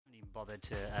bothered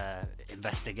to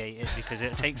investigate it because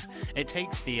it takes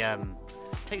the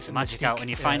magic out when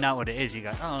you find out what it is. You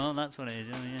go, oh, no, that's what it is.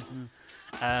 Oh,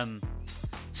 yeah.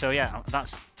 So yeah,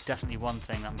 that's definitely one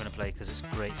thing that I'm going to play because it's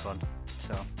great fun.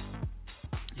 So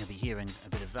you'll be hearing a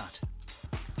bit of that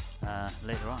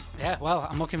later on. Yeah, well,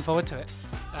 I'm looking forward to it.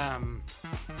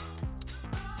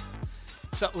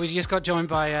 So we just got joined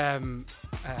by Aaron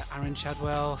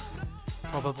Chadwell,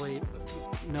 probably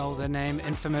know the name,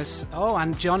 infamous. Oh,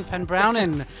 and John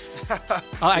Penbrowning,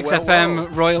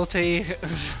 XFM royalty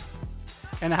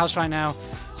in the house right now.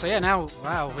 So yeah, now,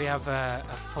 wow, we have a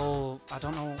full, I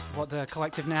don't know what the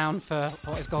collective noun for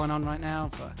what is going on right now,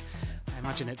 but I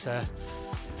imagine it's a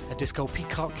disco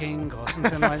peacocking or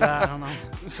something like that, I don't know.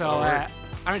 So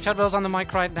Aaron Chadwell's on the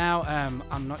mic right now.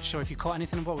 I'm not sure if you caught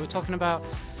anything of what we were talking about.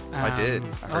 I did.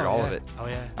 I heard all of it. Oh,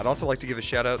 yeah. I'd also like to give a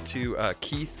shout out to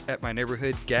Keith at my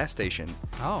neighborhood gas station.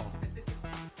 Oh.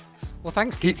 Well,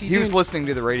 thanks, Keith. He was listening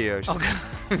to the radio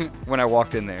when I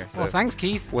walked in there. So. Well, thanks,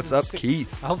 Keith. What's up,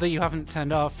 Keith? I hope that you haven't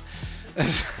turned off.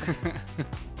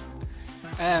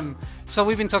 So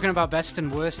we've been talking about best and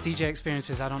worst DJ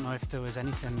experiences. I don't know if there was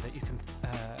anything that you can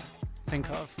think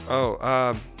of.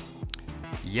 Oh,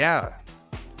 yeah.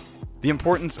 The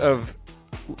importance of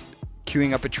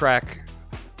queuing up a track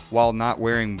while not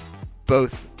wearing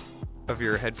both of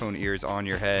your headphone ears on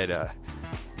your head.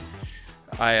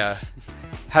 I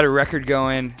had a record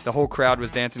going. The whole crowd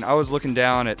was dancing. I was looking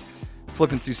down at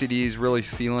flipping through CDs, really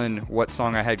feeling what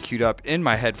song I had queued up in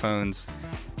my headphones.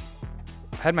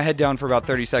 Had my head down for about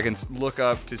 30 seconds, look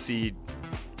up to see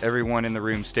everyone in the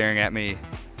room staring at me,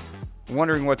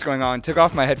 wondering what's going on. Took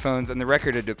off my headphones, and the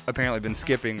record had apparently been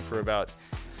skipping for about,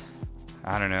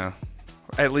 I don't know,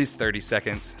 at least 30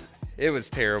 seconds. It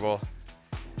was terrible.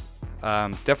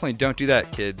 Definitely don't do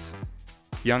that, kids.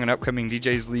 Young and upcoming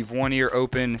DJs, leave one ear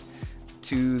open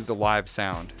to the live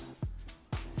sound.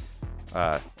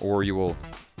 Or you will,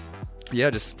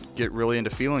 just get really into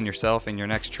feeling yourself in your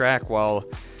next track while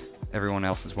everyone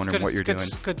else is wondering what you're doing.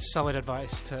 Good solid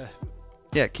advice to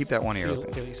keep that one ear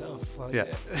open. Feel yourself.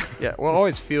 Well,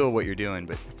 always feel what you're doing,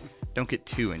 but don't get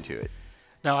too into it.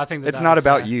 No, I think it's not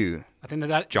about you. I think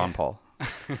that John Paul.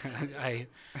 I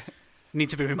need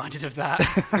to be reminded of that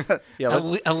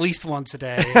at least once a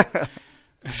day.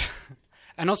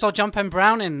 And also, John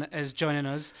Penbrowning is joining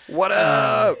us. What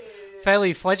up?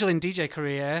 Fairly fledgling DJ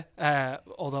career,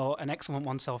 although an excellent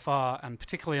one so far, and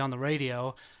particularly on the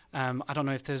radio. I don't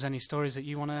know if there's any stories that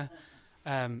you want to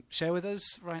share with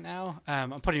us right now.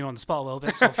 I'm putting you on the spot a little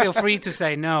bit, so feel free to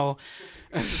say no.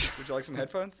 Would you like some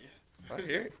headphones? Yeah. Right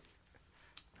here.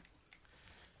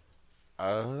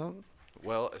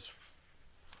 Well,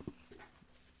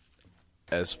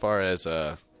 as far as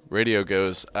radio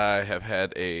goes, I have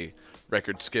had a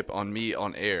record skip on me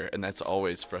on air, and that's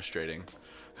always frustrating.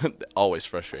 Always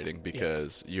frustrating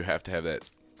because you have to have that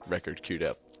record queued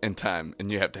up in time,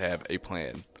 and you have to have a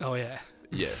plan. Oh, yeah.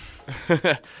 Yeah.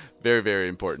 Very, very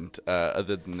important.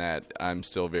 Other than that, I'm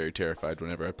still very terrified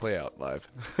whenever I play out live.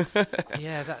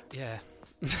 That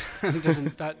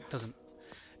doesn't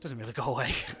really go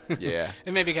away. Yeah.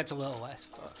 It maybe gets a little less,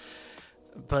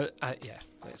 but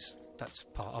that's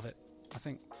part of it. I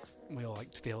think we all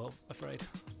like to be a little afraid.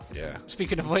 Yeah.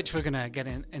 Speaking of which, we're going to get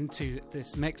into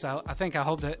this mix. I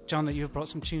hope that, John, that you've brought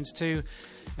some tunes too,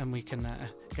 and we can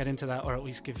get into that, or at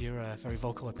least give your very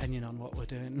vocal opinion on what we're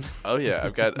doing. Oh yeah,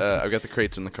 I've got the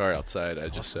crates in the car outside. I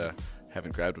just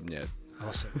haven't grabbed them yet.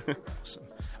 Awesome.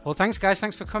 Well, thanks, guys.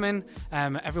 Thanks for coming.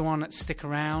 Everyone, stick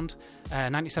around.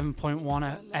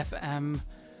 97.1 FM,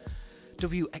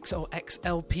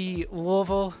 WXOXLP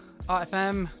Louisville,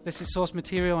 RFM. This is Source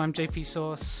Material. I'm JP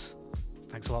Source.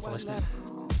 Thanks a lot for listening.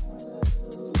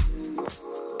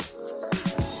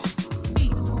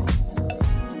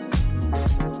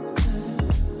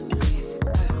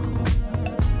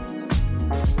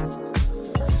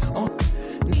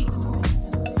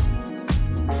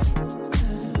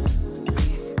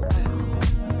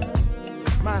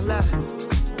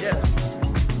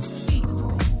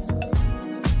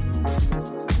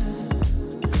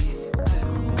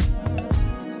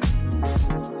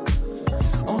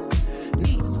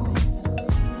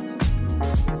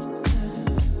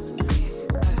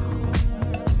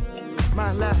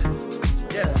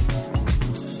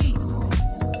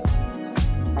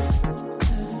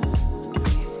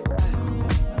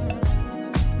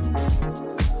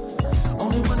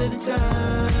 Only one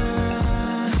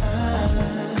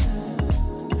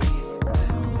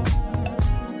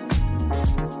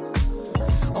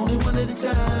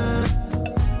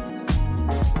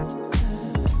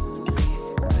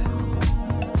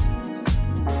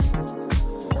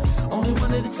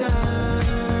at a time.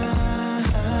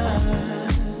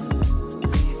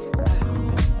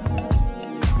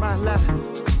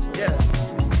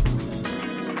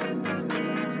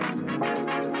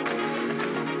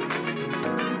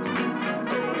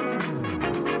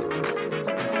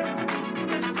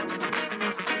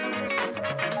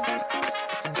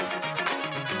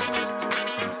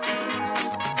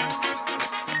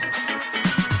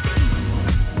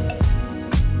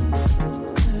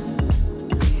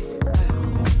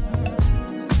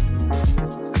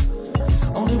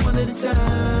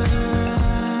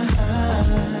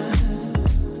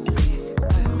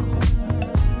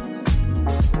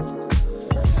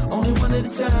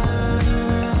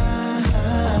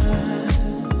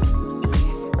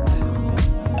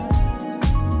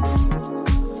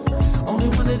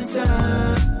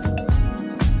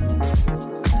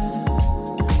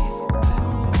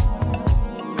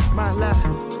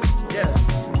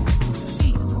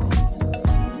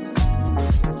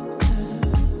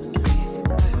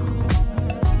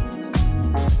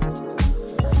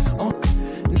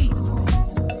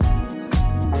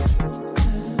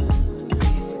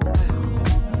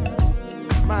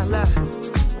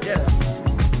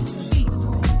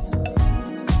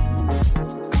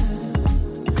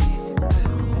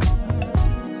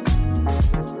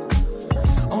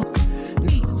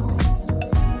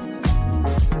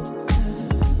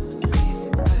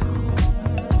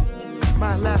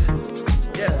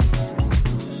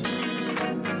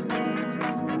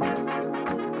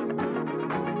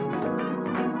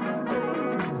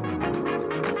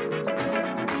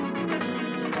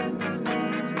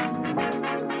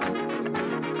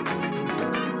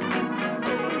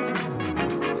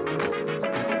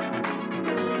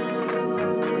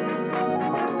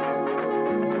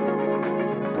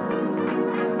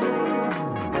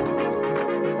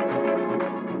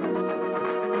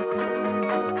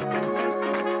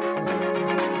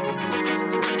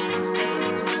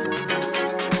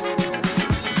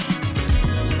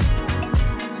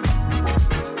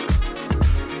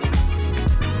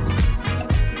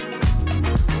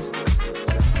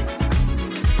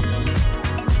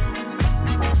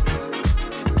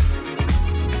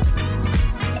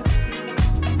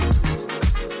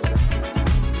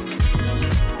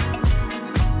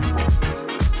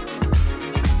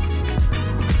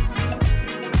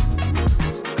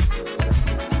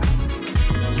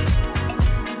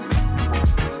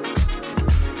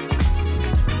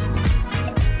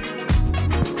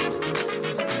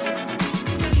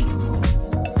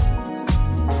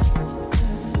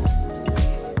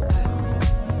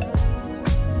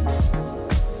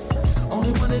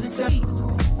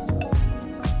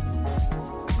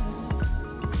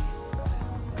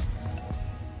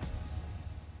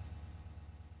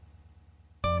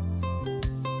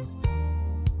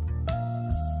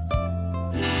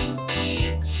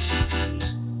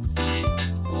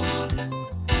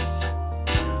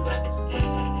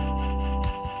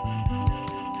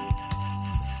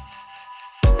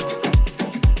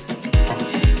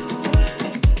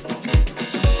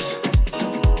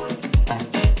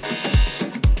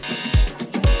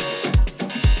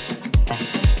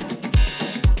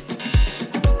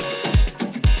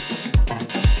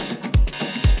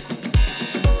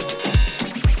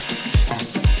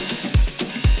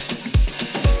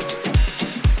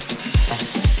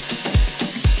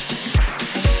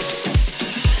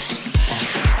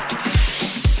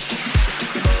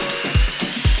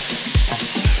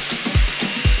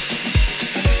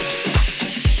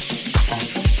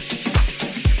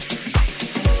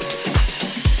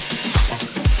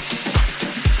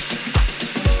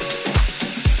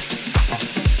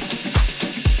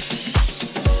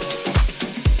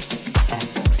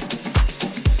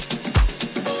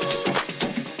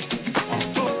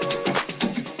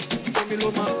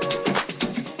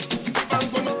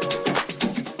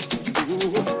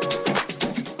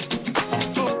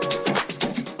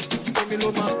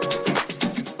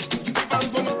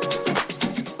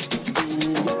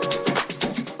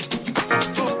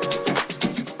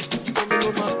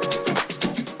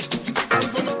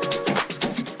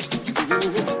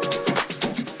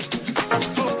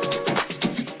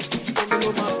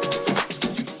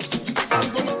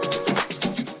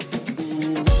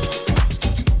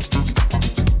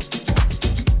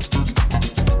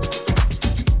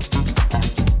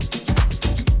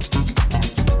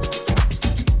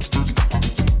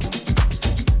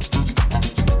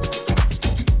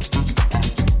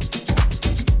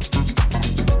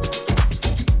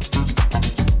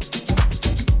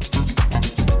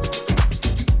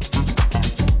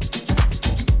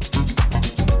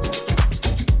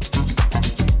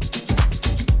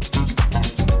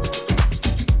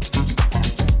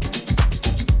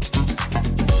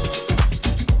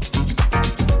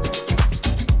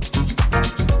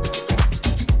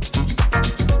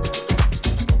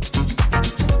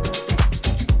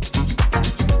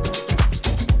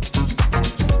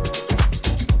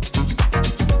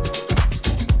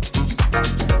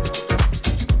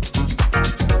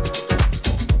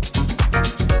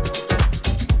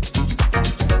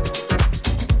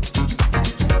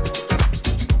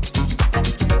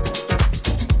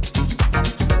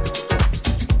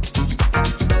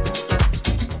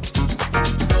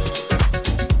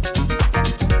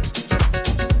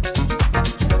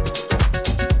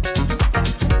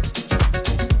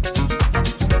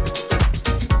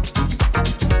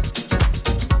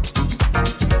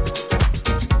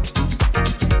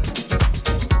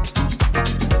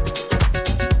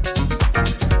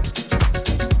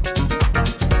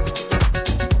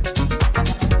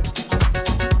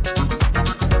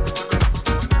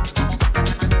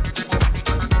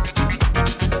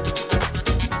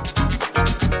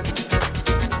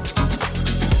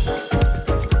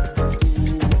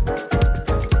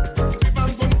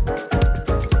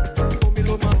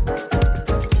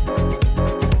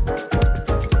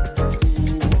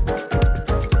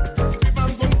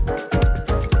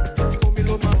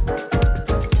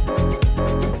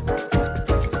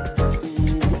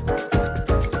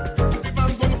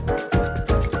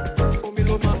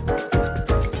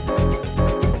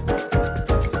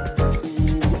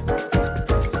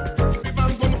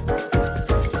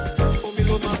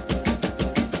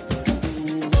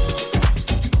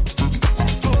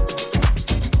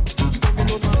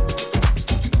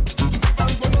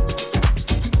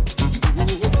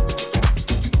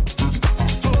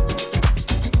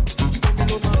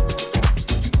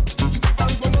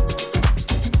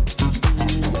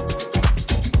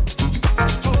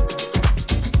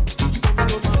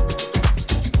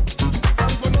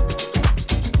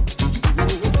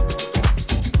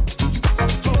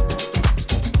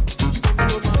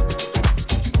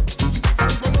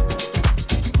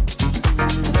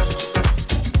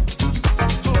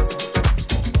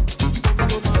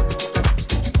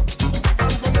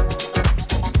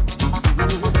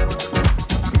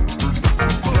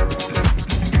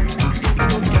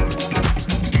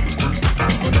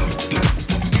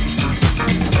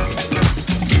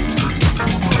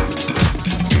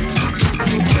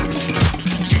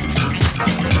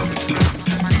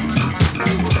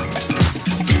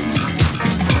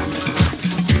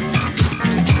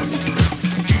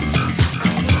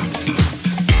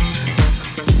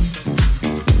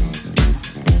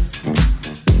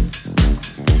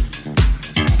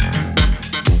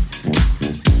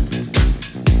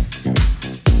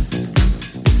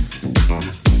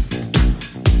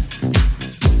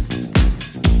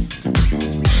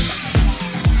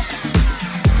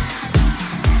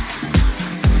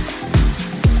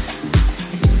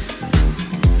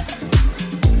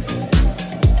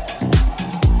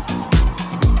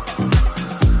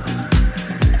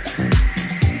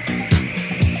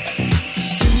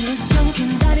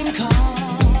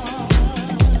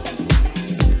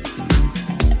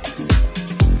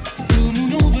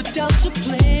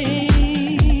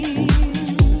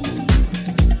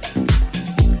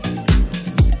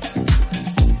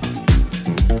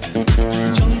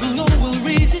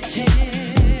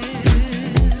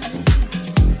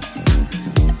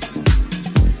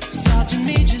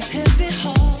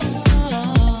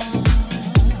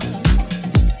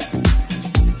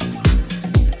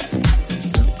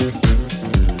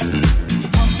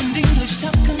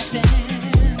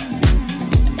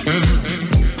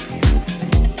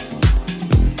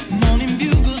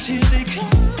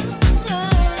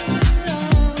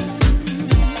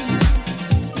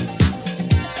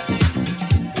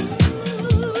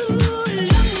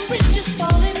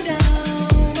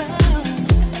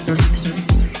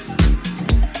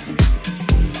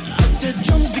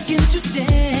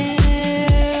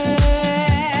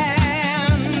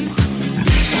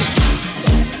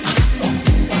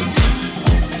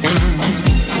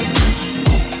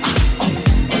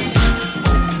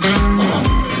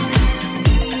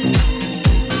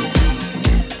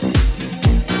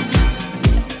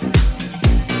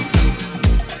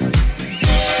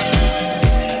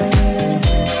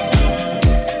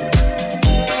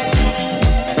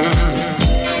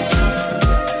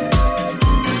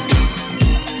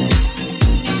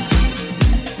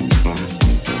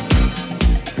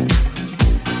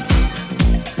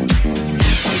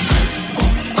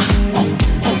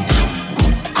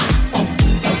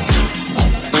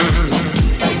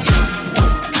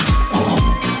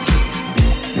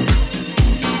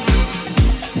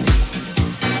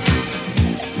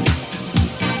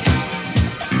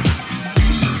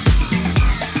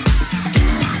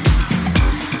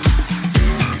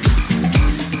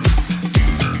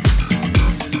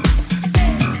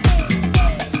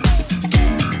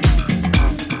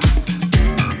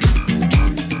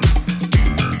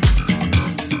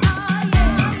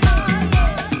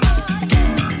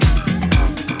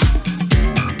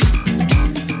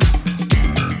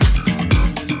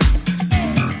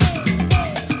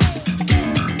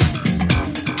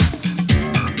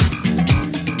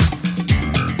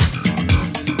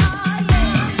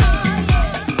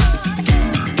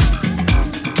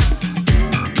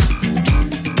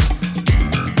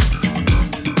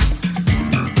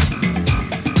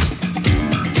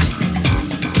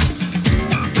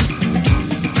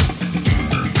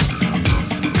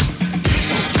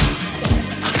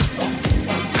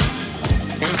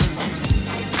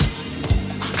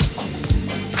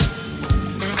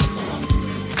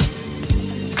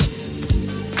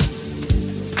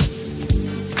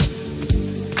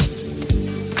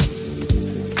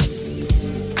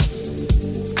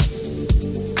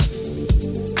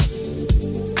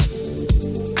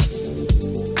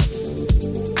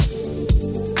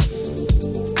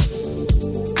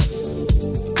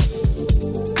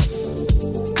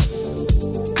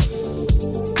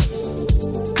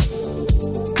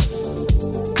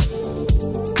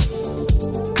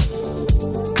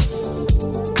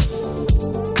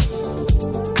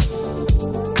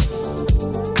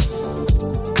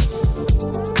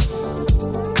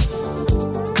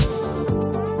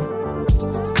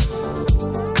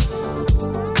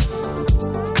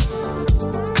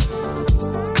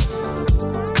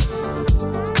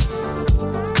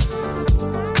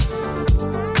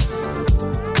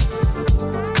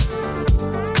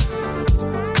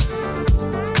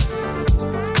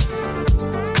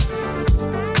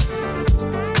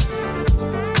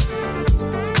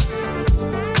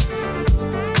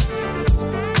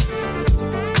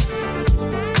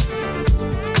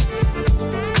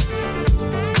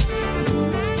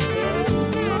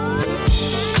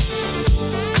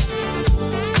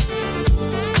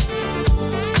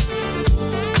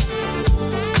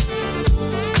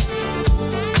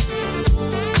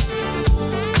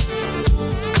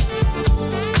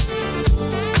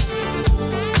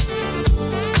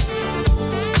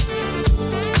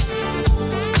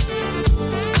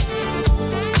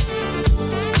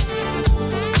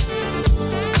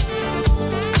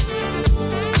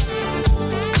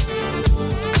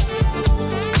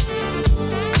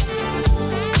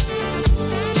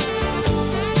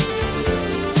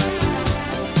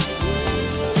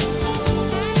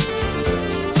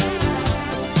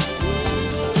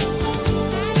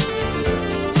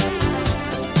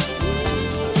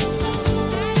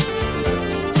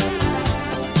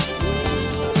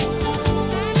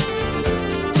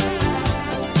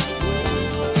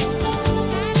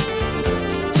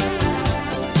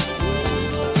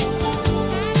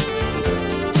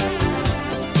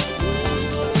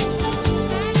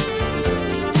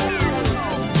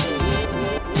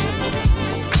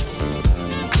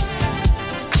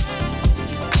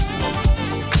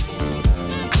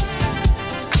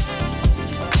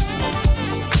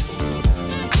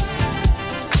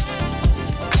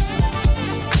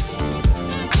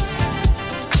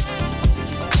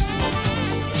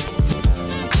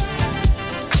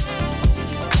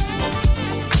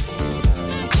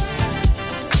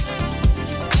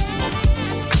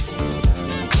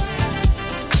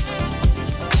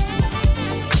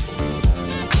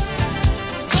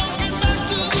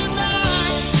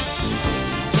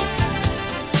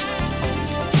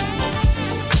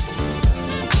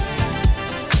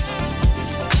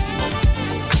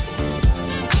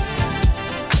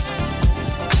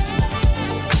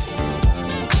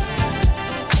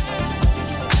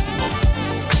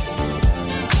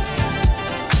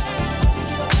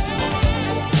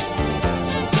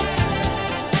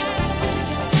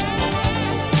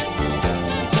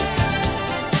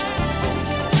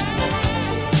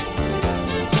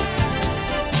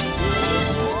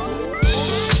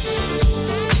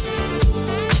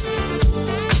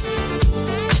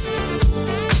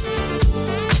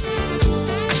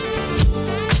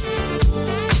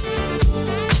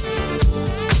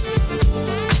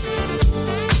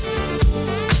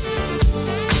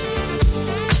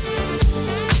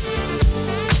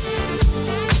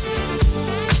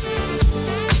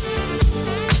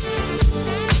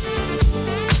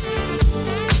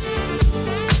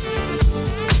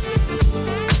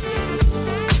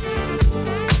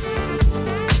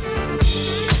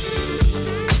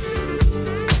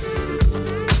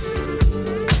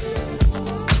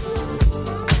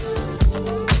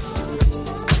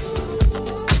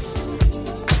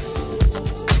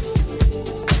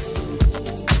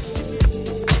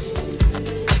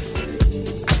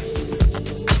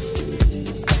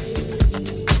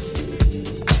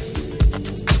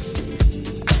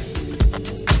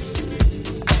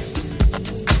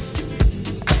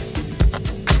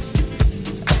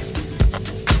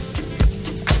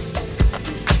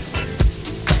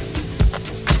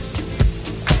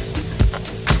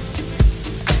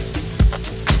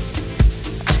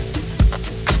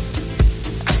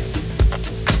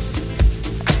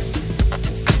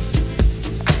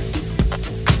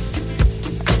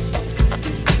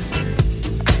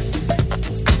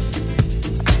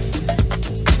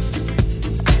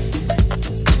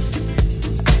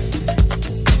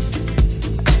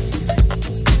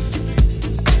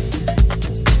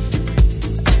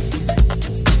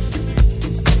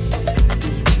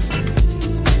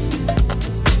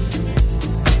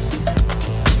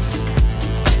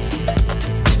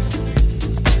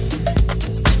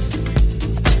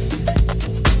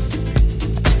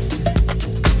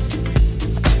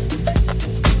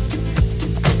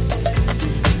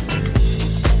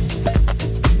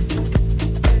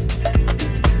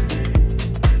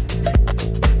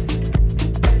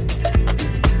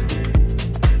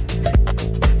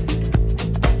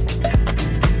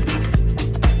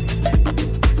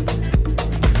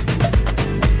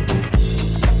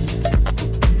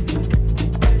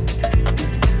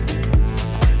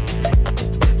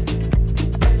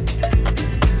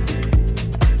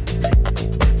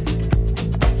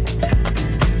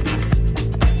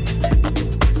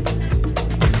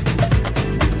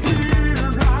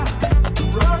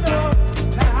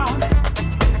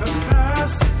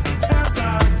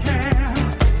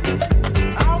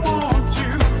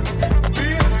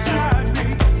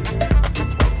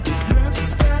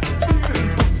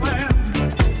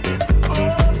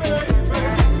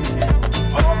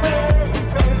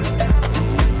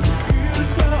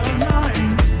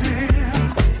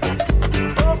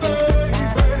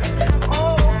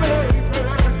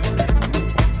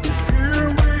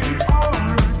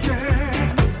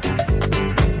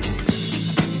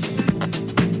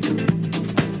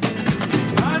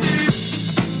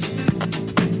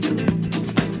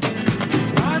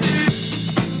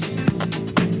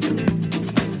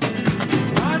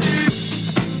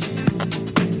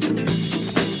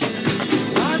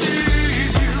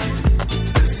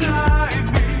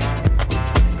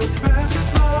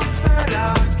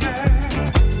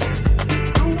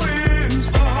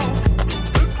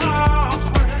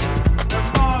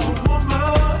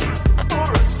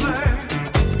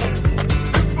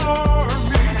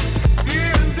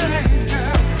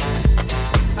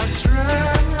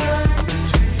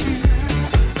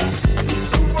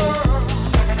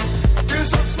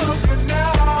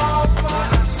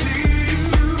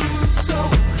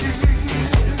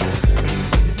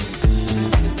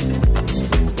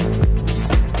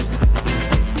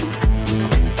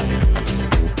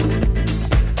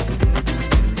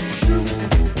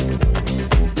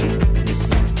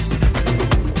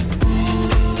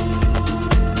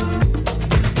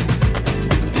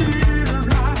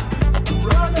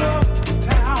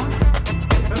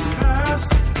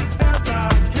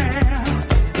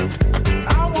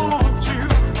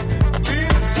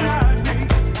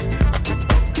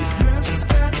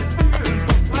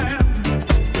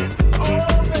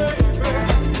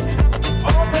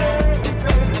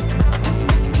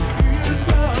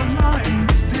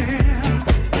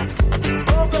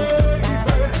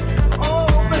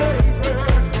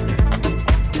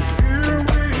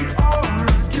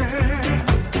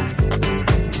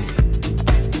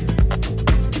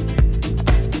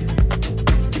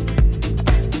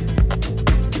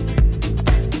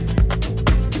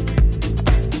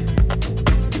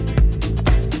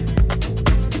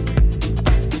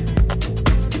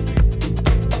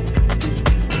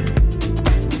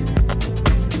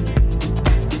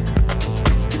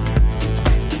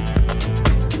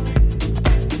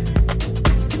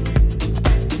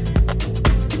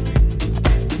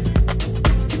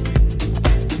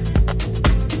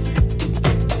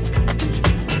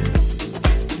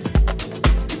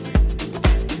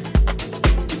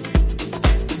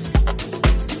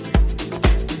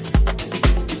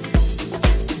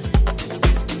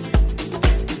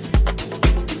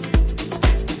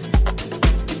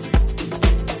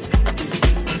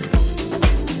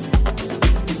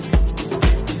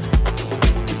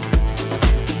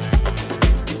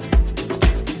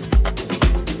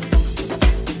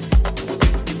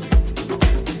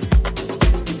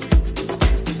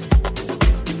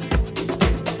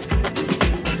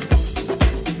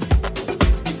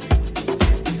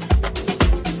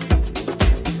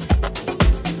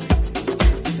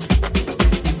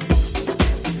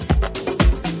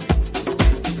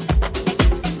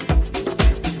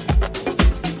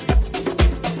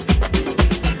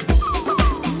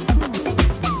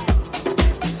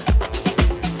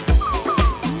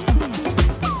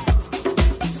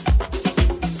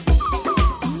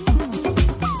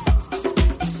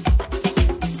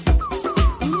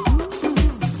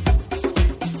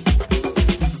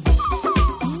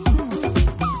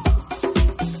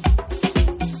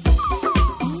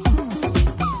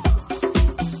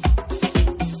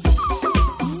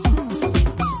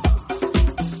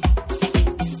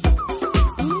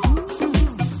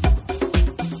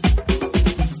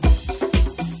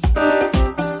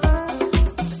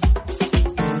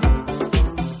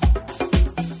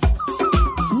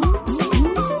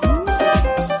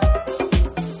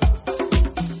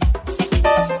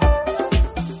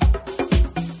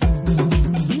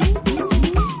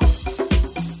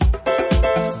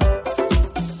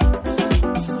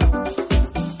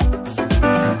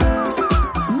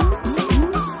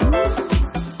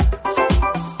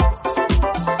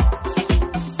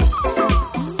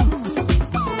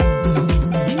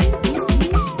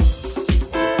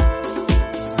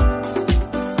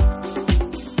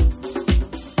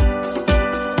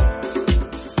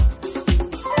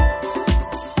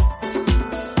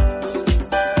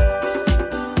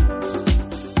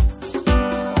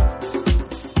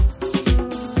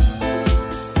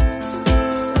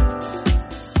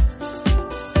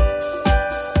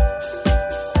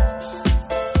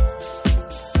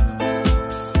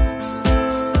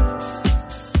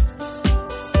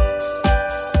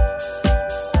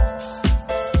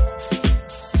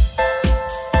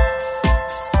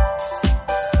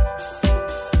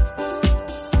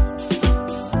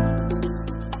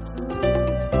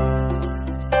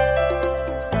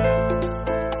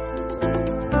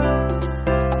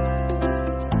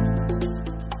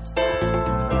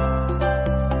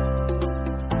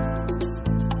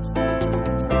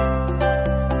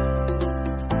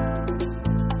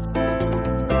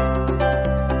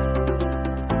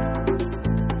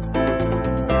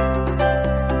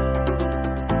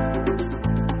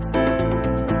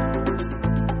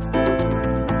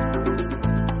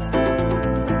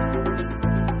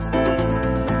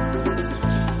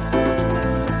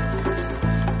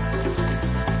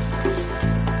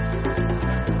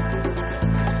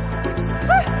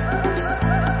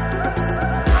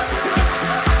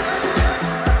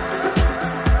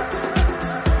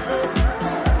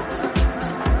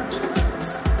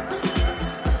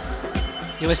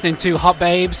 listening to Hot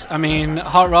Babes,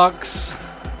 Hot Rocks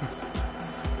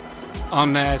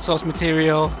on Source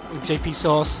Material with JP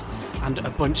Source and a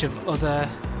bunch of other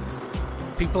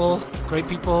people, great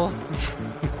people.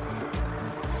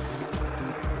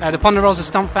 The Ponderosa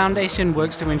Stomp Foundation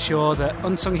works to ensure that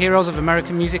unsung heroes of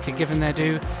American music are given their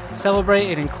due,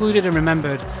 celebrated, included and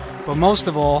remembered, but most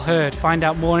of all heard. Find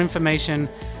out more information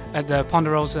at the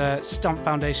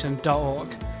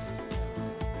PonderosaStompFoundation.org.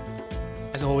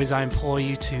 As always, I implore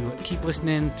you to keep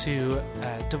listening to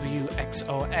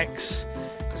WXOX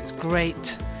because it's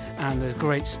great, and there's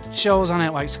great shows on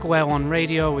it like Square One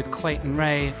Radio with Clayton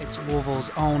Ray. It's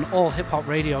Wolvel's own all-hip-hop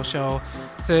radio show,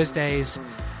 Thursdays,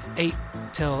 8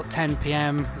 till 10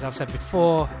 p.m. As I've said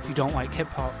before, if you don't like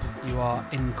hip-hop, you are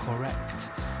incorrect.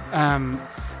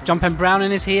 John Penn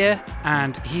Browning is here,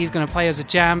 and he's going to play us a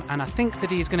jam, and I think that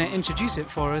he's going to introduce it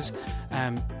for us.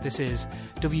 This is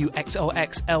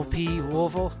WXOXLP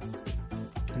Wolvel,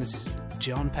 and this is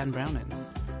John Penn Browning.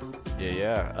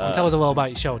 Yeah. And tell us a little about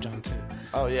your show, John, too.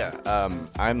 Oh, yeah.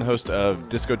 I'm the host of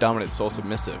Disco Dominant Soul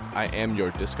Submissive. I am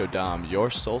your Disco Dom, your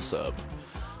soul sub,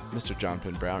 Mr. John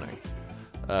Penn Browning.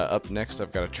 Up next,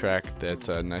 I've got a track that's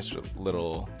a nice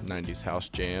little 90s house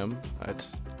jam.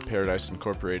 It's Paradise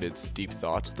Incorporated's Deep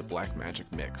Thoughts, the Black Magic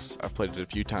Mix. I've played it a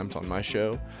few times on my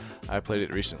show. I played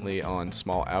it recently on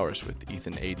Small Hours with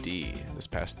Ethan A.D. this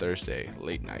past Thursday.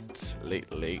 Late nights.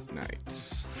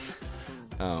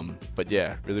 But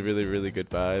yeah, really, really, really good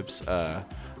vibes.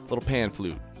 Little pan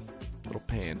flute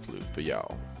for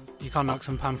y'all. You can't knock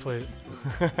some pan flute.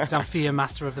 Zamfia,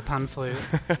 master of the pan flute.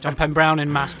 John Penn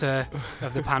Browning, master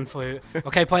of the pan flute.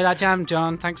 Okay, play that jam,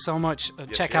 John. Thanks so much.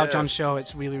 Check out John's show.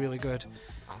 It's really, really good.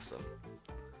 Awesome.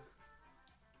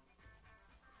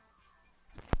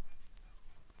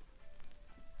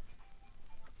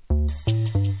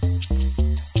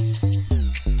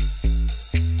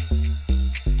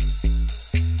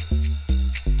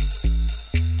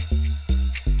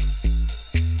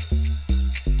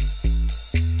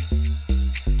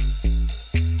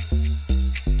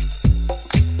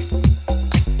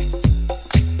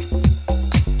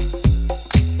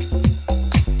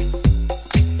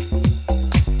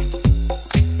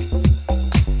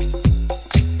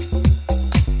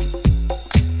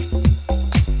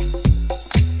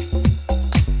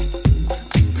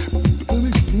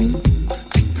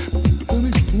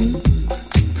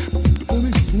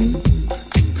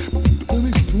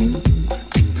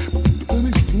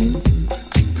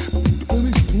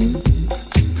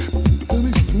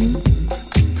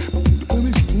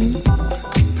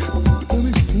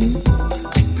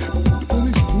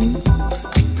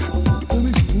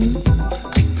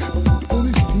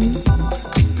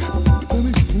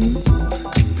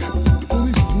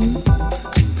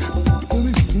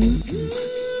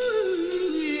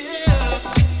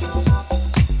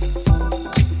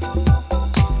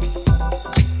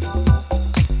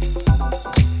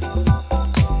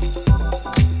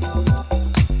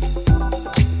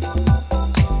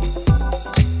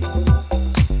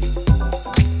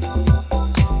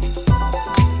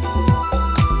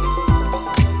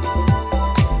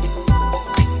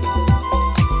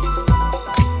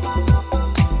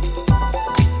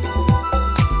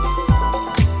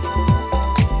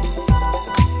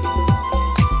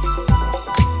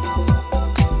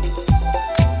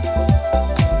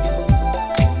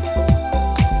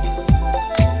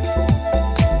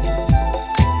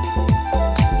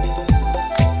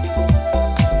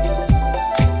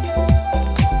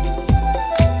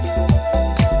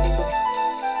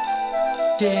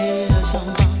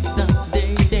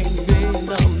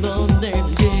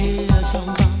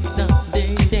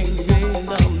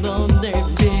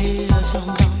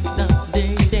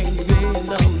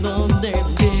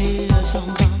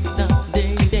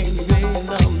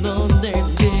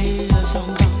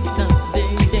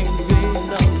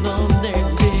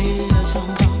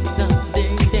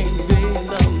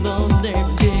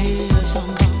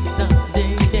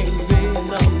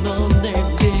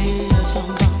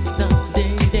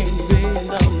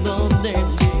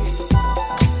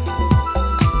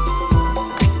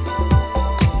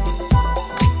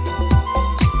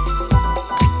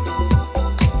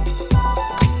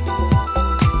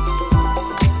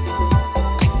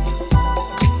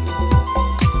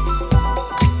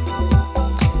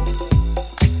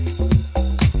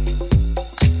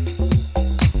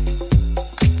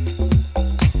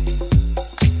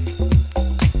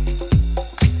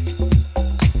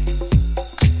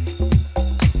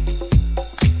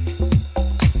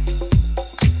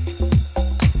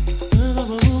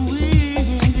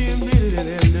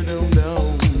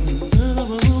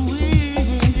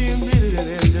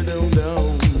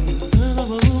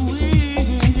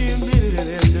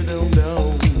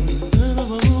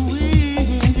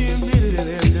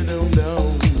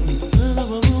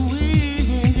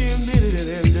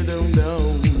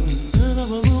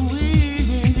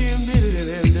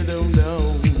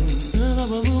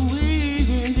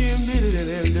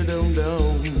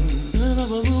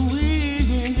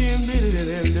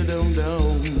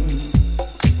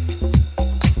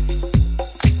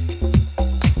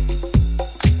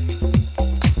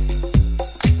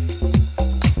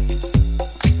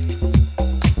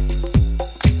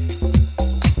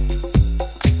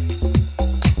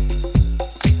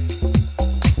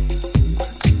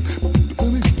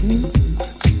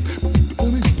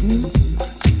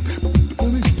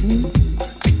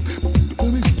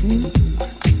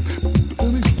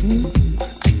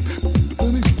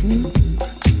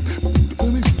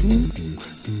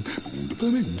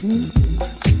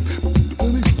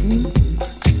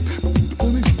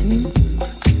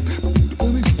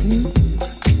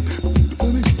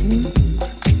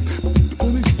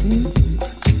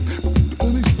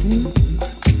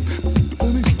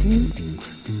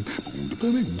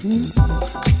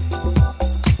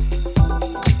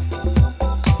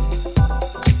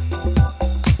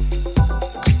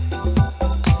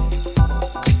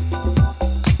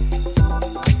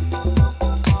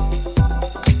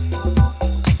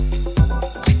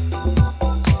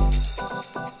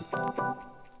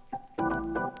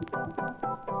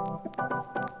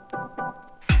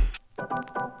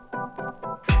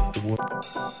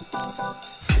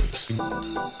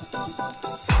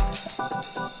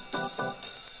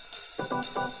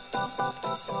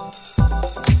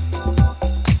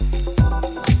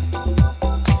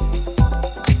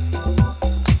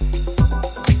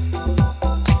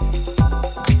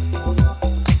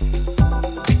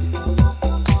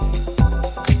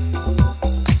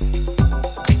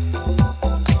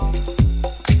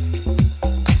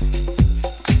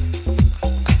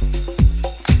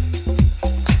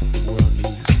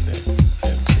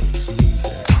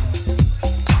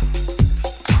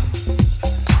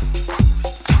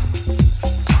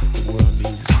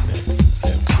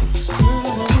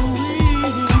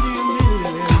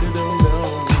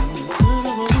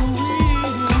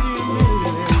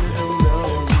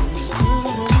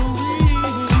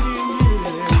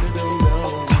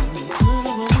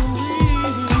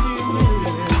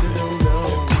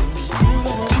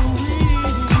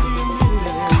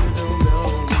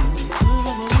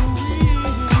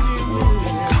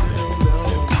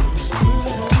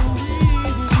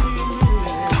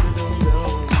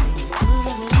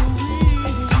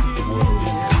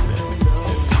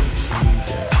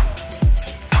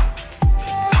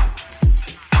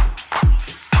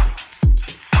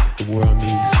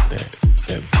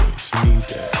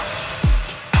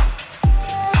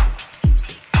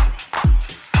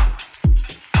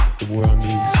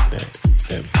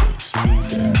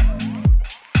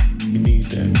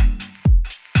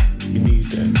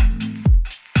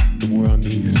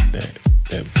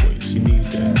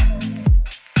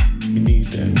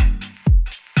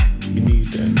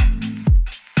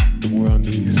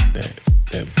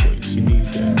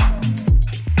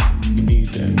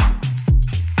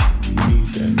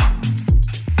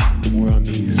 The world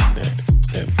needs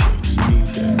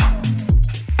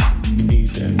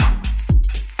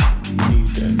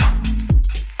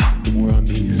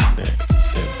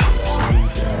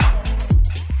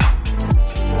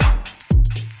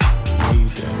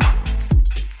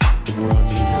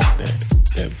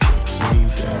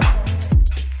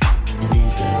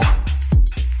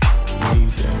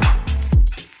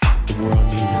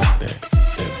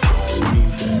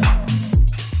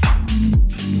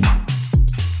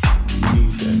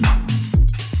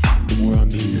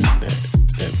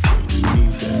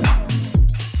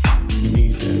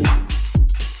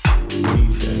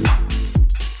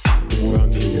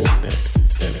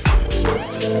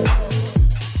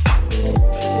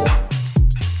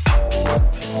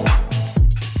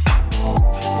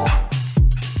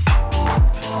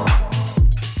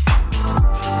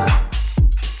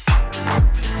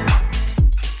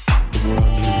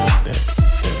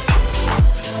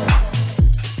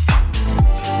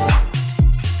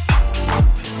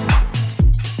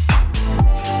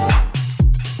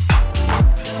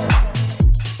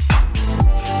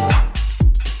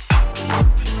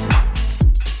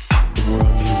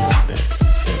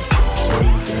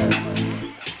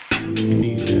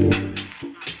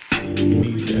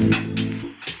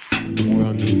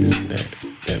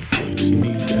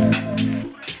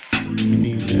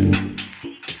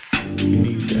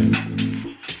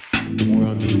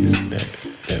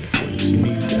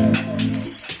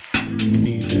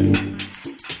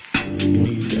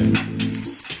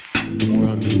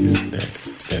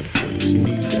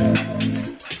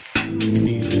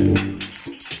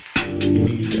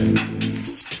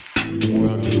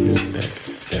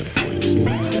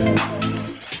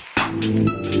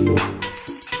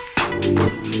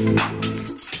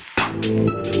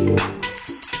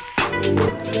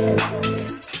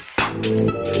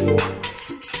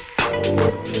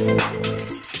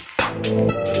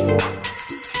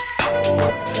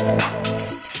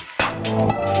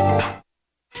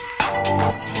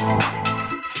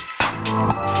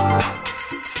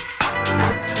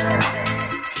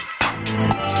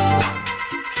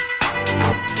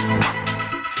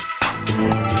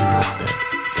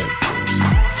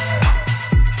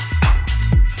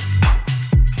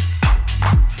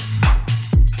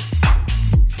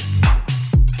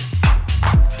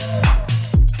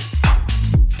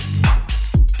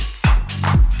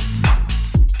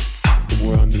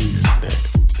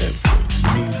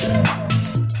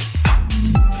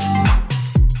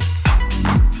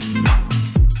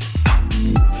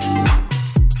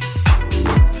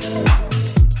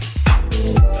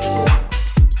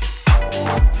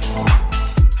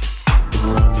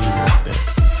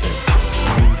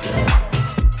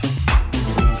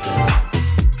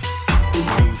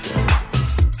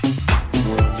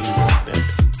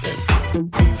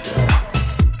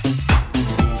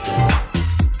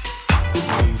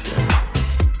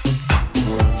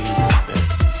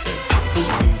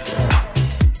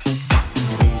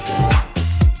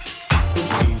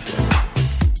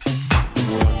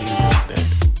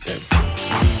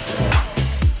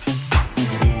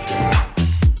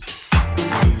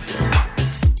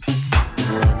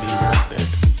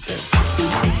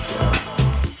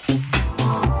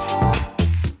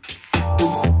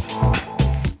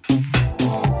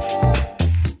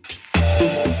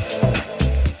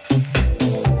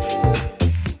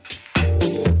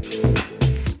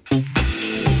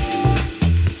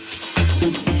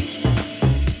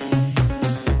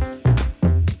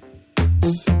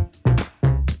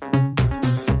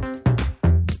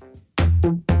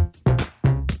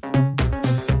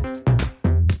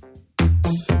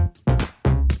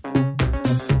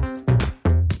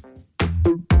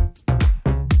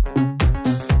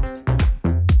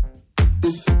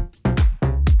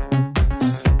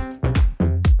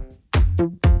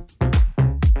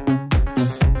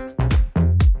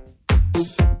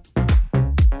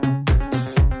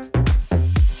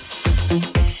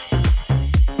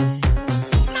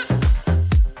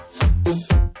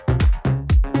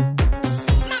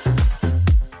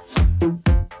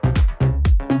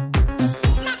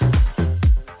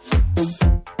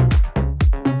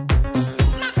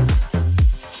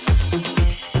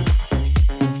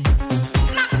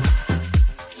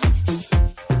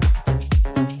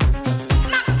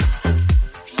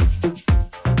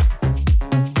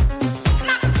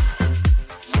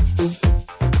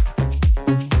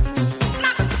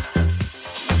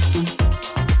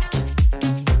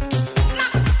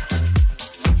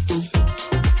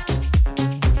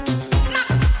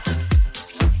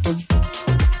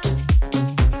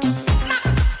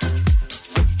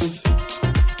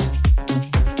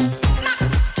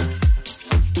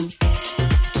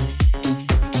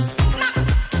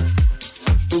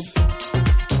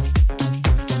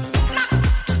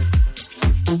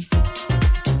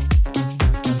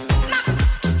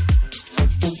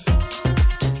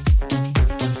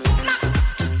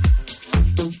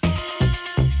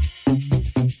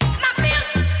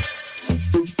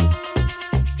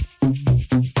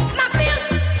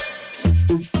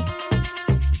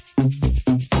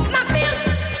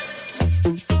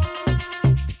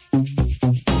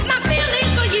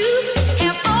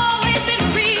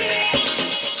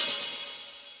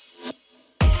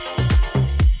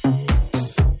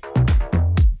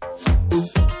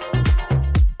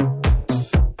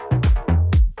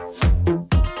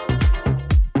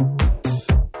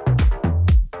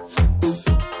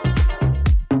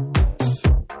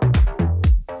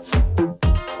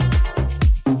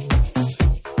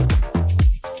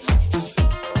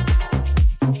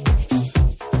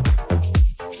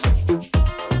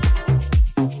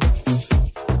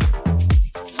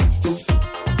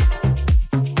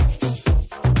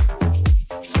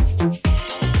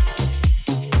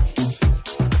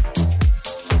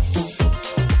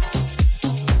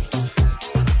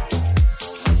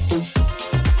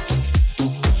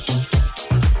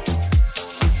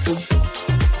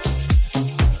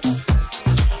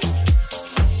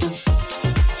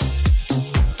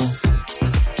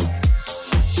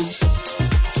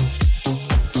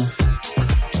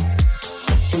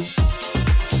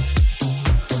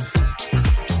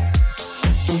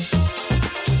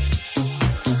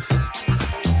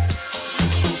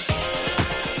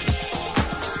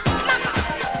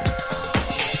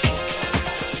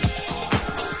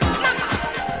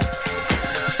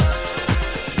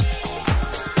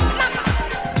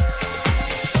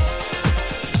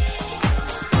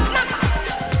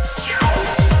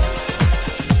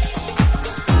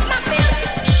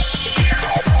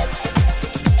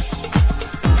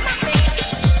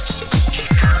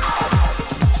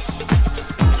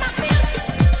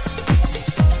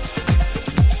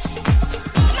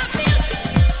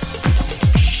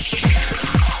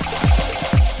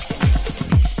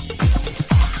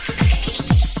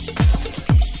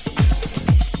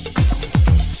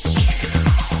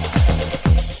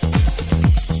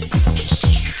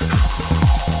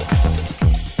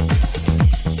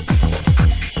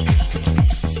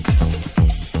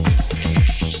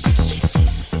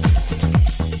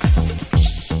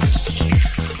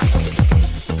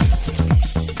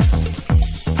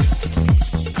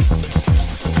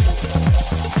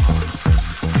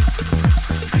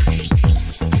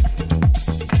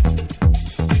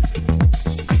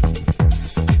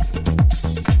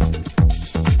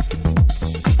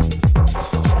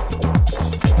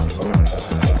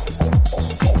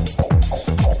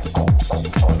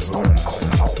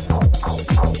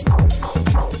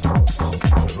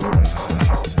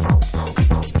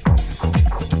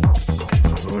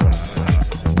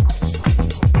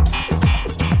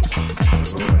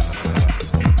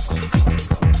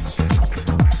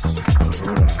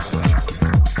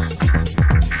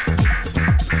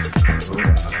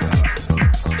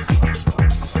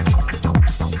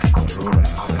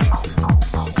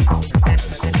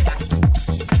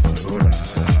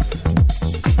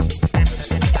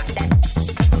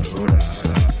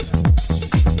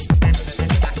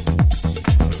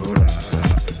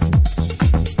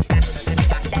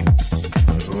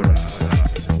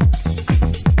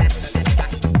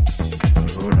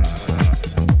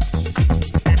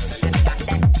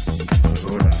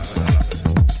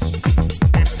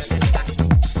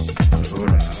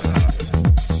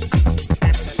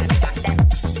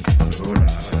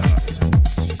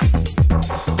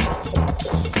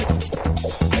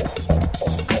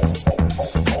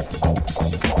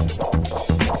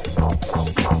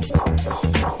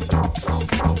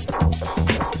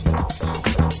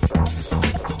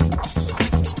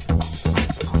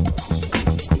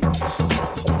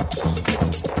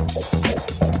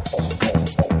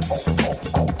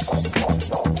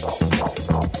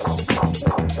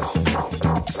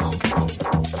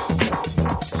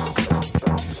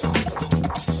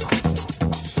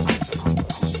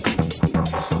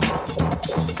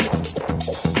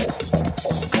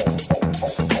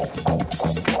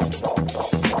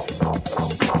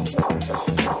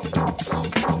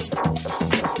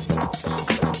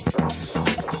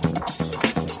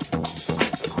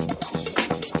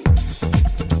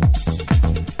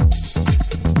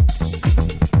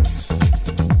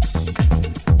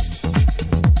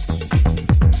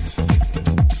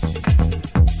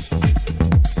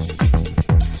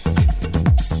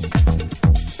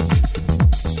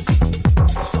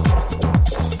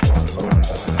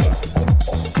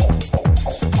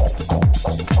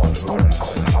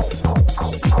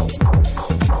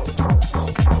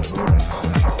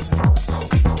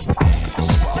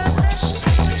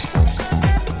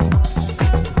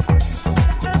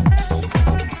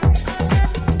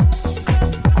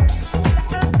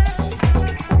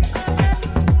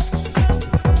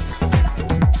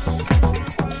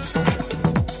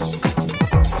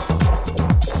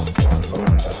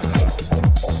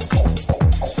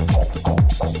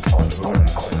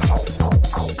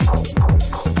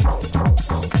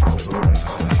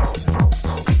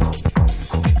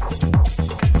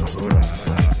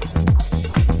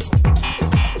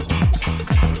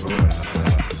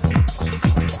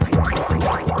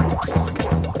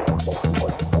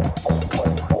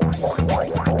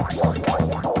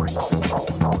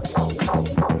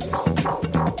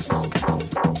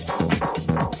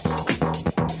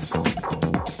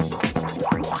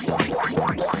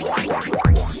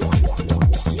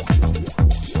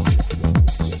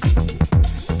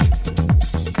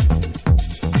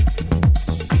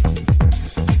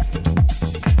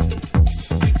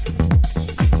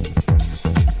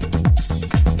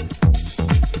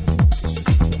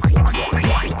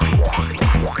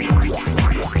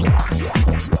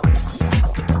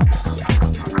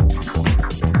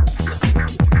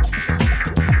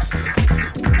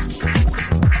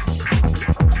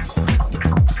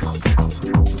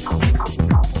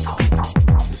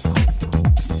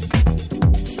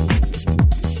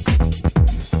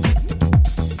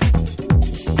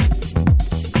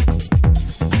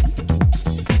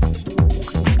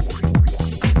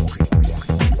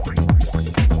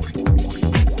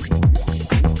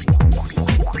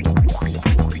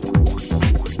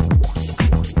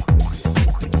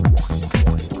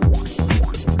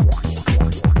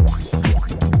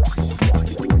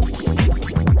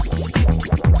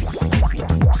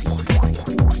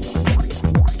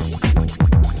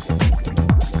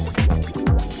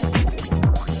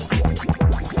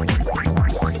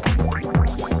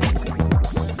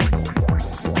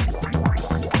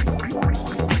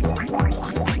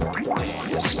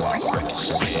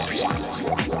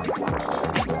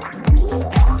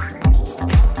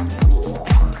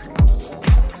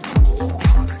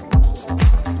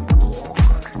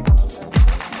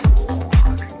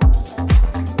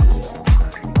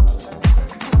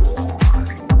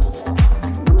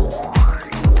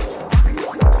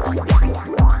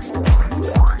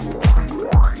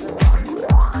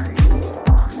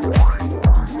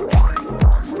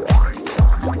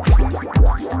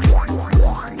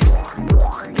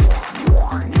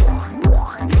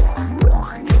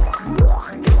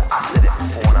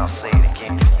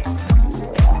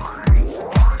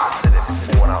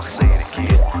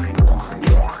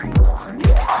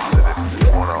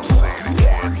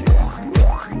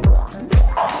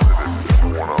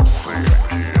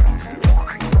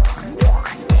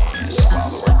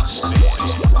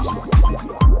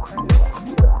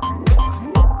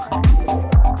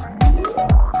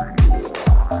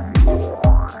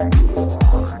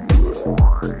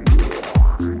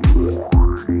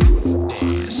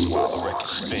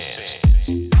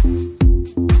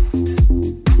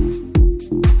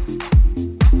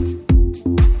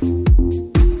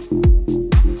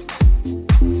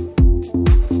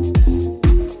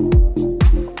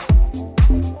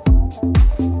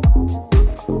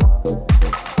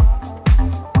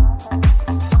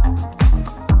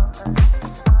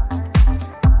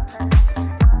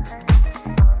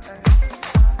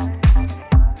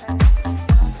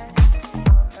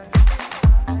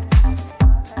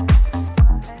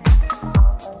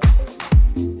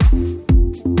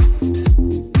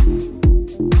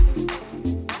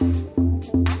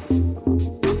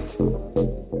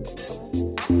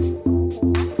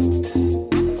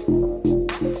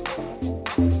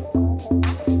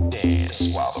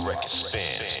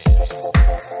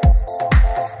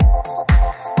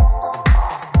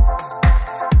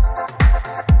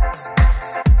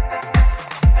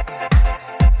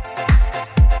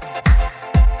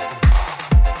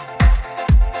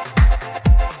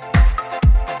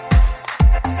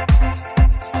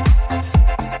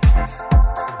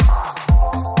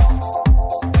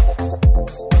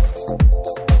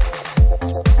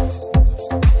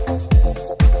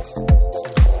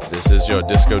This is your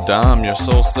Disco Dom, your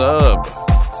soul sub,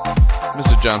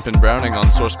 Mr. John Penn Browning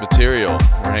on Source Material.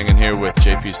 We're hanging here with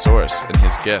JP Source and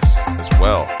his guests as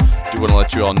well. Do want to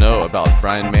let you all know about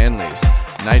Brian Manley's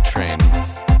Night Train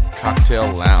Cocktail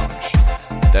Lounge.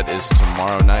 That is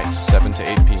tomorrow night, 7 to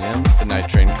 8 p.m. The Night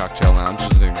Train Cocktail Lounge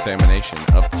is an examination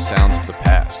of the sounds of the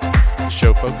past. The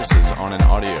show focuses on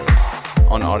audio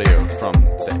from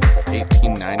the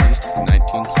 1890s to the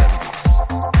 1970s.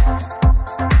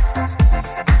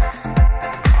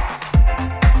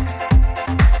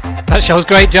 That show's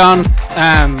great, John.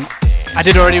 I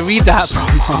did already read that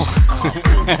promo.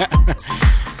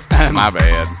 My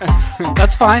bad.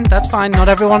 That's fine. Not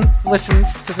everyone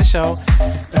listens to the show.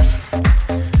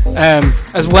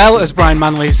 As well as Brian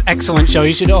Manley's excellent show,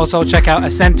 you should also check out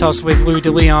Acentos with Lou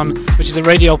de Leon, which is a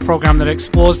radio program that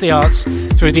explores the arts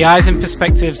through the eyes and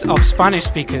perspectives of Spanish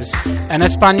speakers en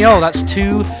Espanol. That's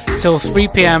 2 till 3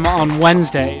 p.m. on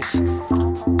Wednesdays.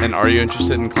 And are you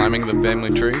interested in climbing the family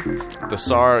tree? The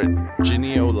SAR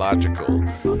Genealogical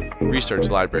Research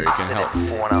Library can help.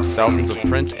 Thousands of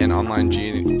print and online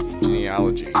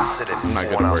genealogy. I'm not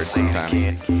good at words sometimes.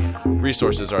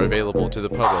 Resources are available to the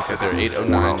public at their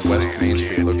 809 West Main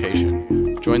Street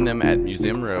location. Join them at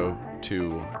Museum Row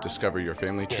to discover your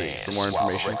family tree. For more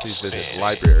information, please visit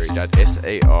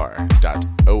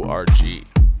library.sar.org.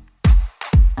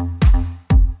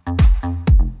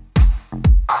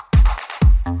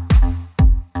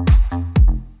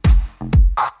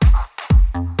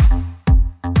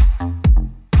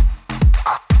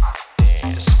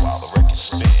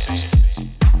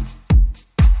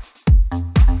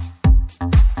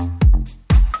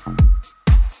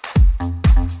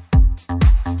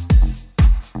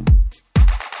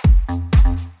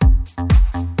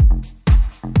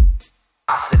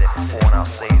 I said it before and I'll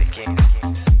say it again.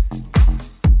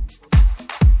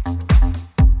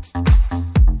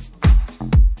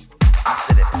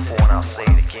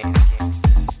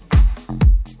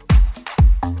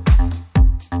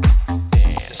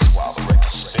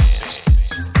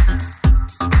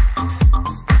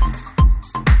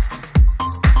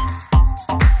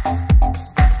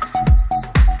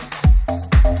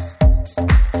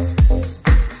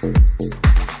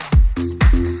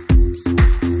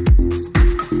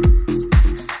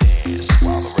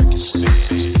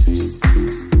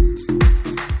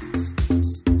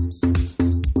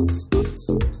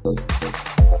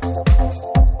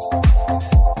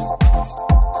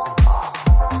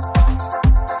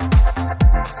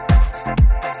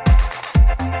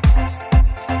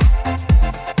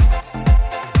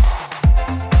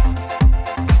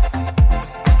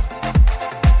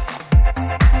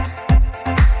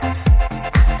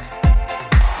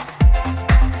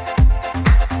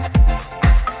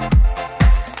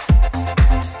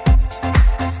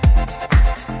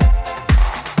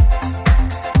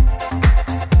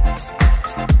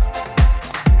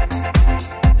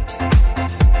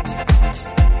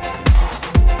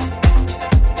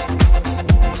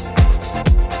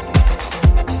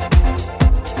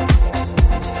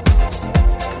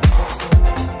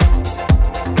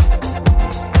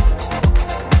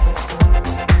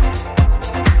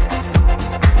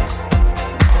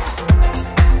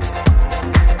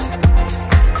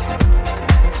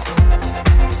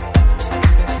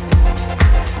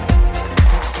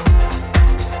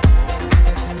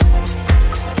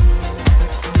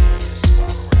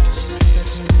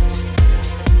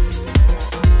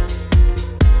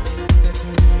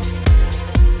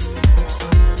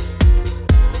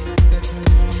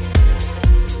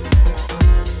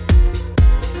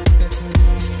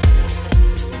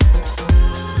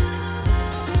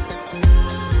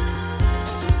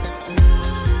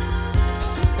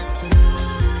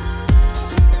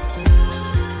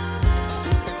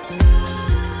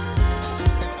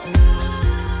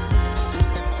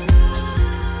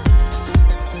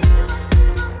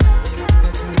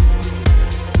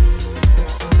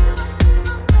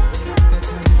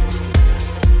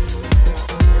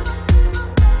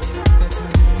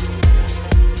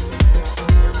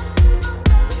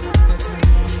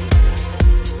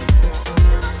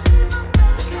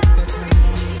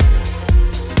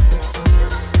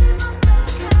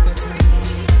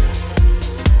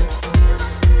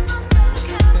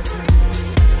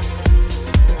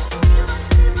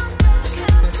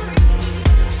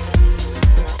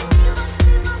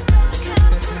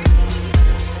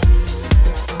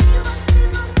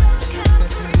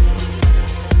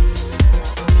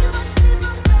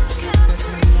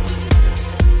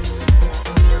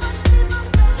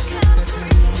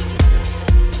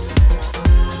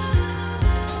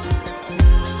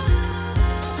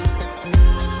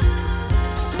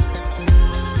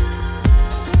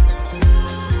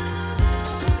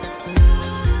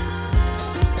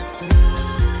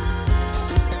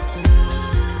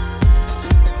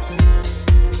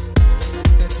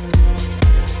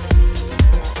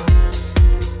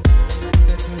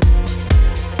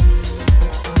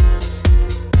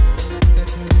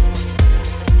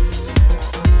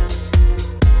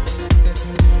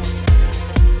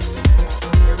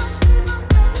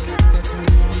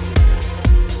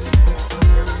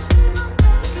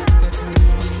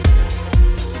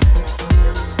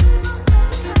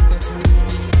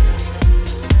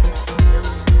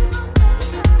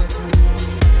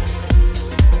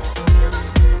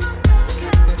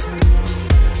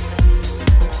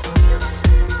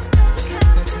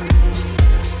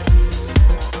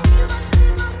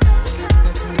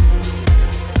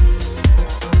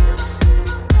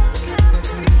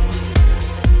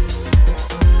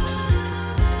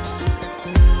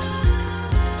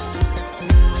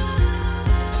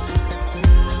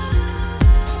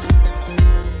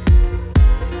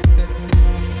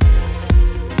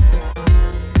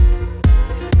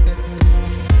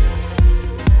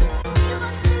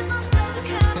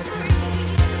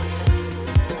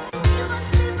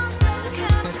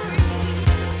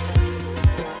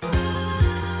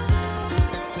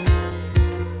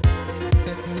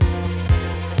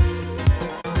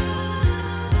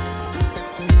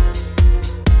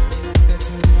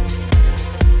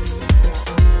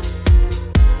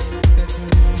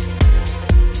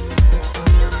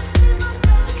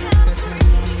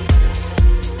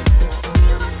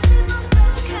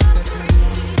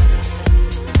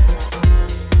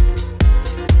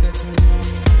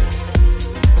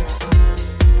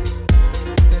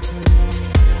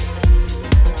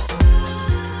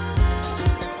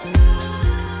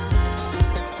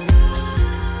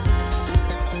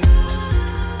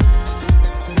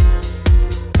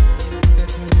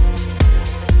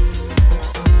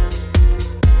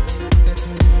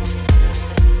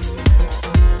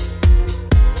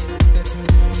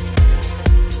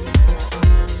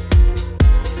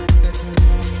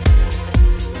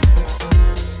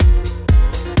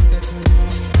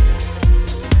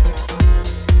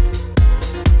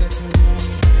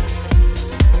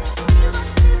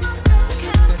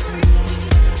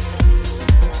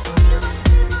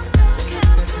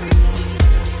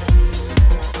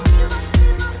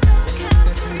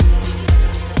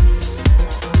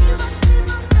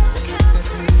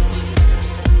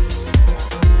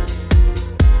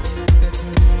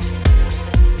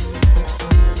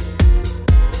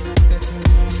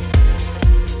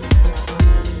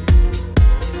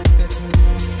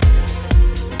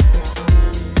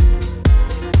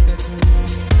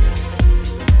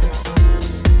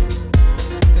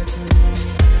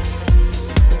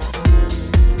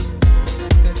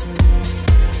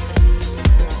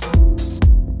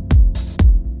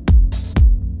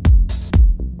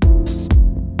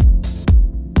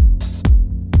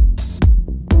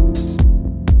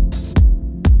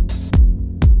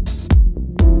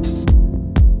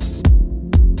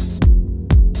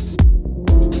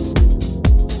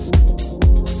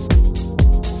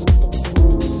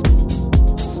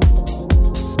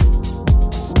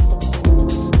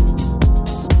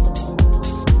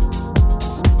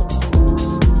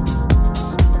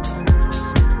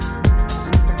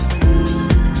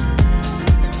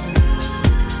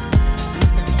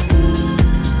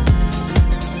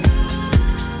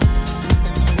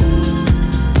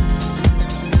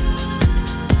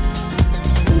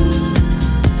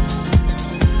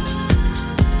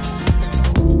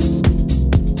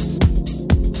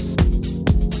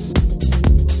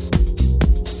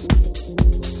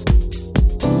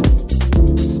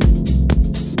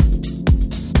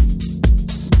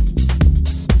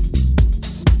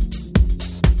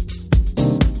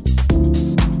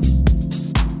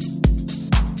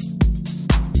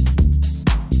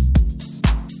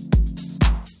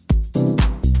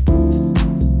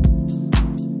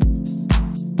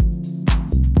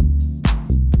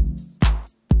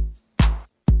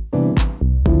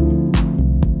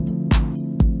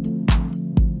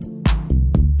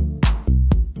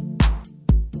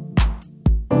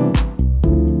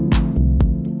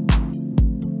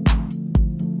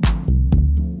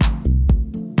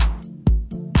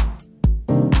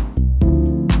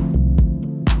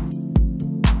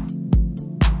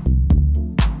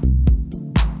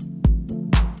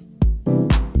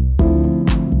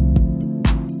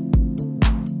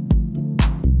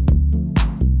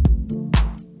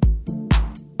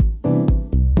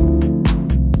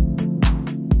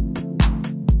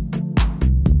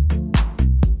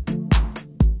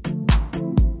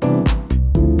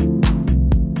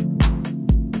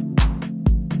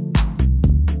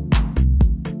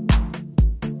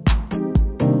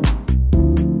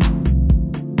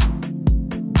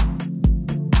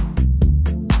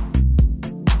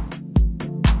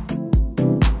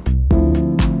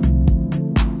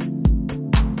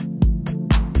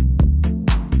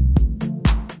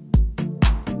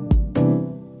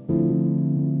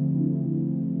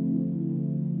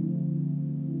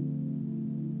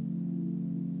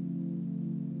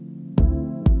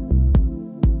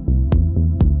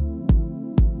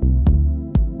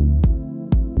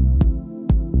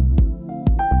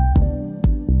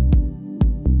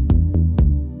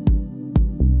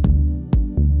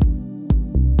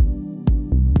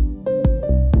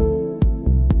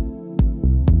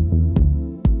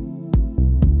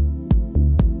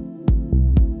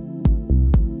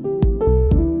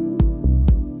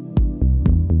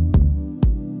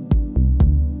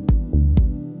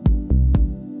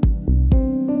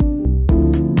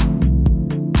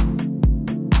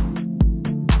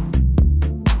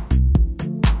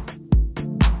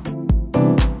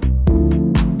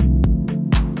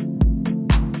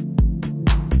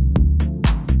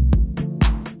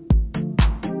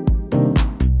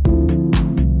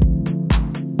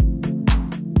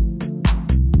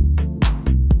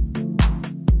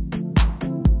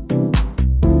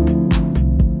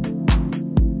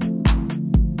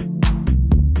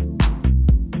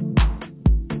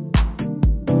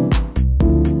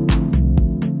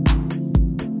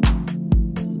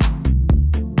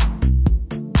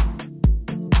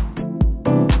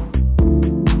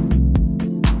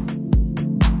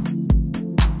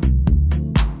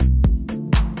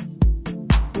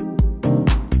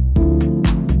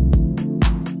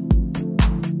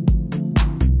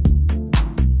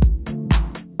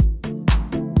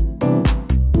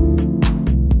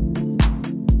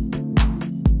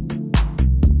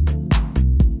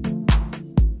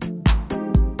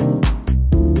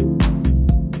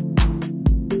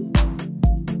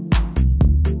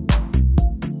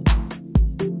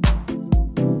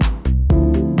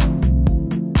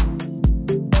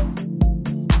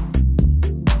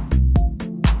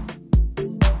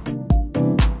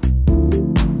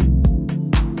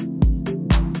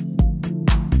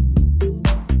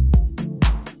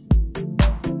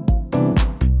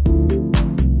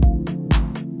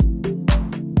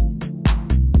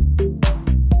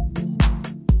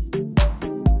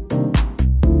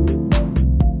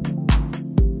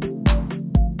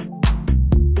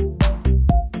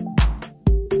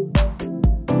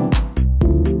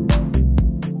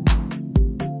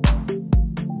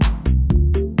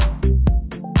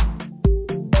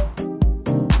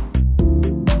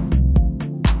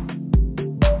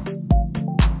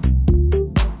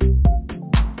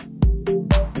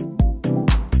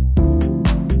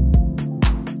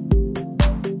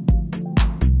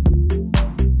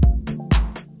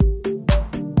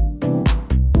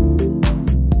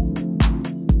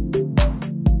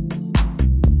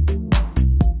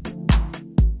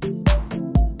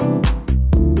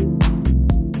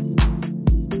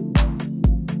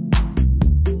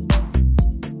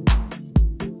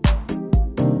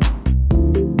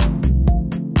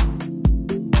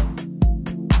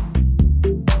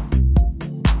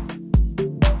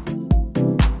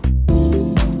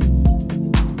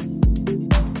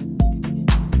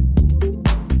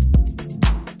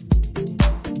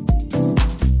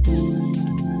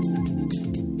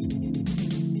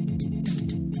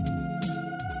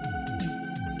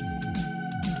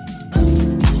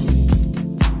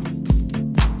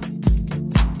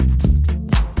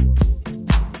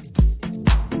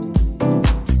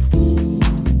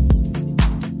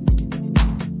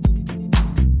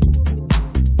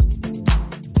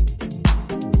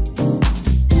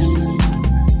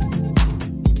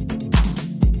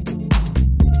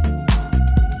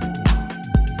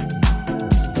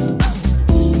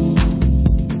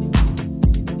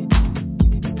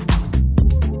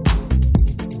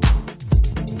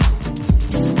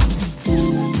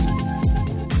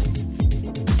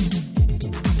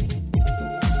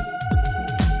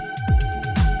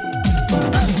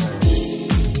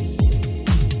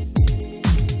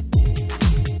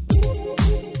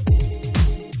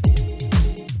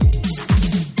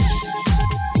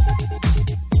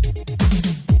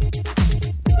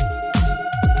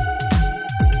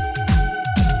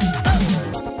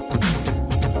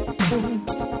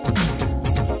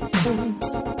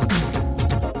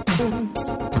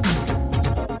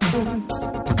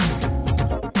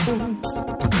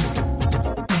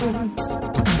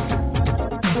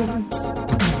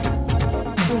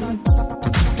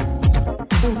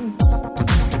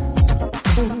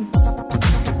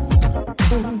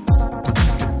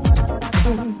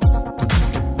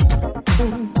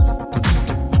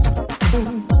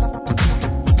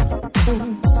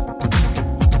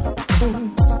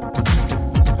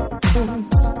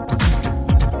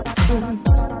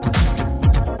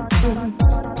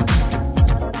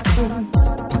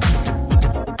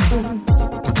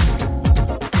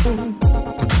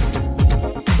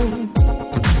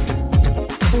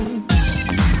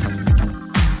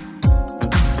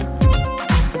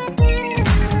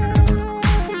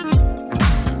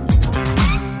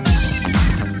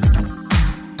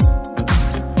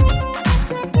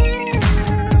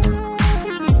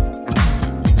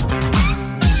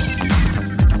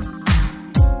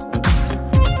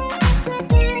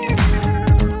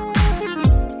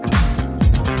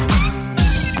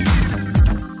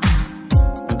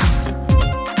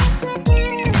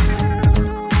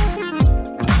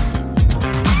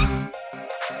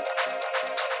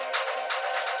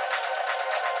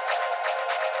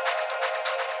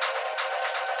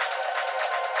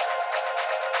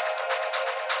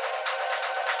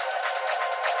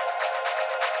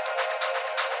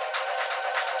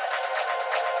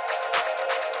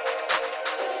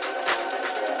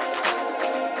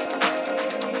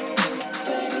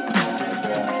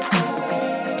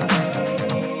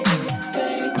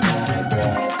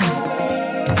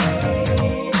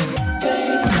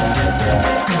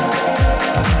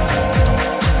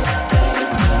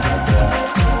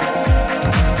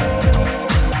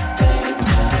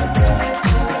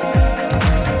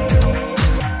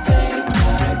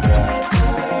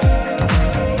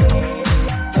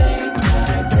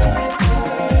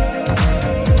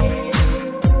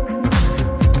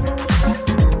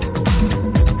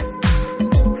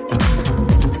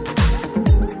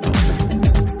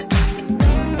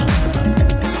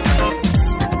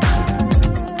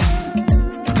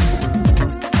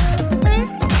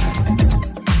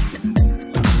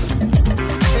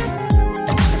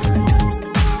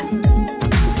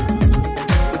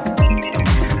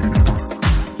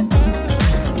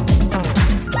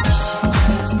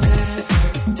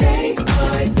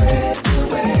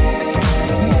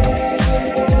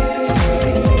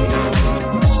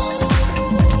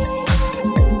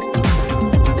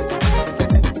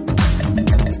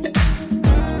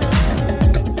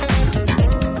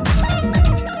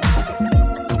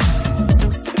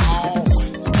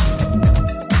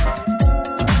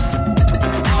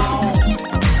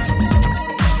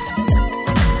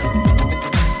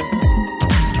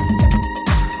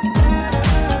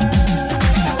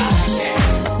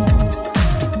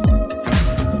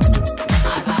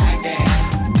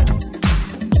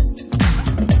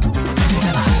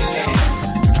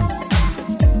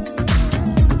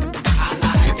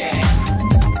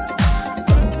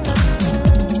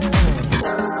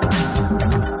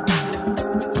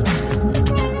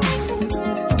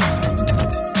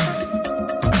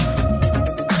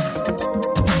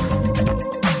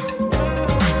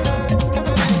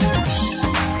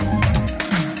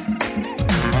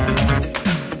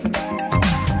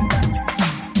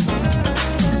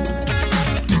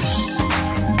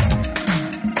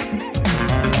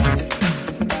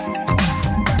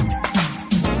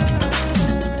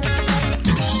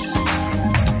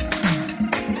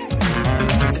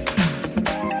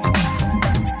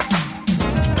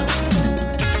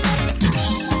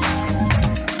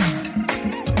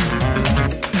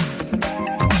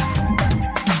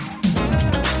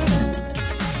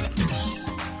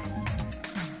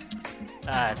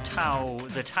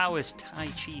 The Taoist Tai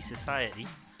Chi Society.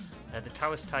 The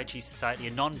Taoist Tai Chi Society,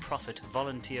 a non-profit,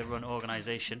 volunteer-run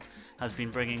organisation, has been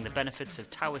bringing the benefits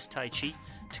of Taoist Tai Chi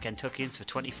to Kentuckians for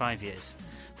 25 years.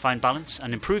 Find balance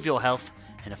and improve your health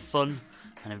in a fun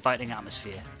and inviting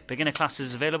atmosphere. Beginner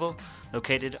classes available,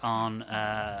 located on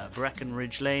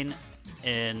Breckenridge Lane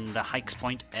in the Hikes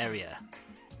Point area.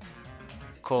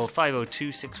 Call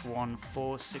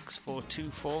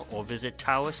 502-614-6424 or visit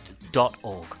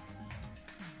taoist.org.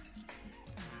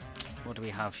 What do we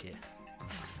have here?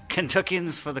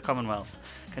 Kentuckians for the Commonwealth.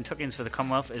 Kentuckians for the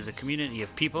Commonwealth is a community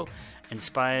of people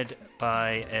inspired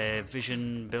by a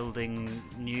vision building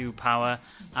new power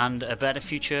and a better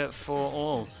future for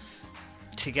all.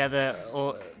 Together,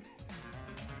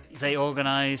 they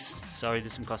organise... Sorry,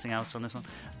 there's some crossing outs on this one.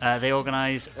 They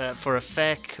organise for a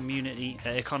fair community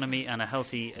economy and a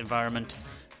healthy environment,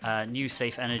 new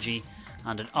safe energy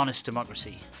and an honest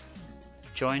democracy.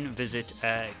 Join, visit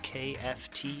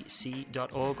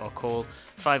kftc.org or call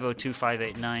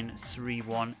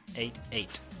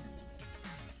 502-589-3188.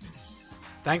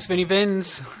 Thanks, Vinny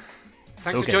Vins.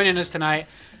 Thanks for joining us tonight.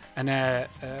 And I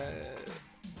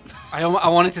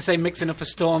wanted to say mixing up a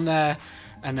storm there,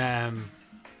 and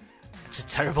it's a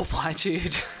terrible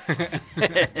platitude.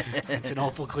 It's an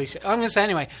awful cliche. I'm going to say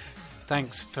anyway,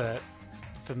 thanks for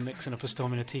mixing up a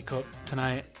storm in a teacup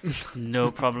tonight.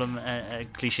 No problem.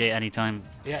 Cliche anytime.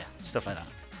 Yeah. Stuff like that.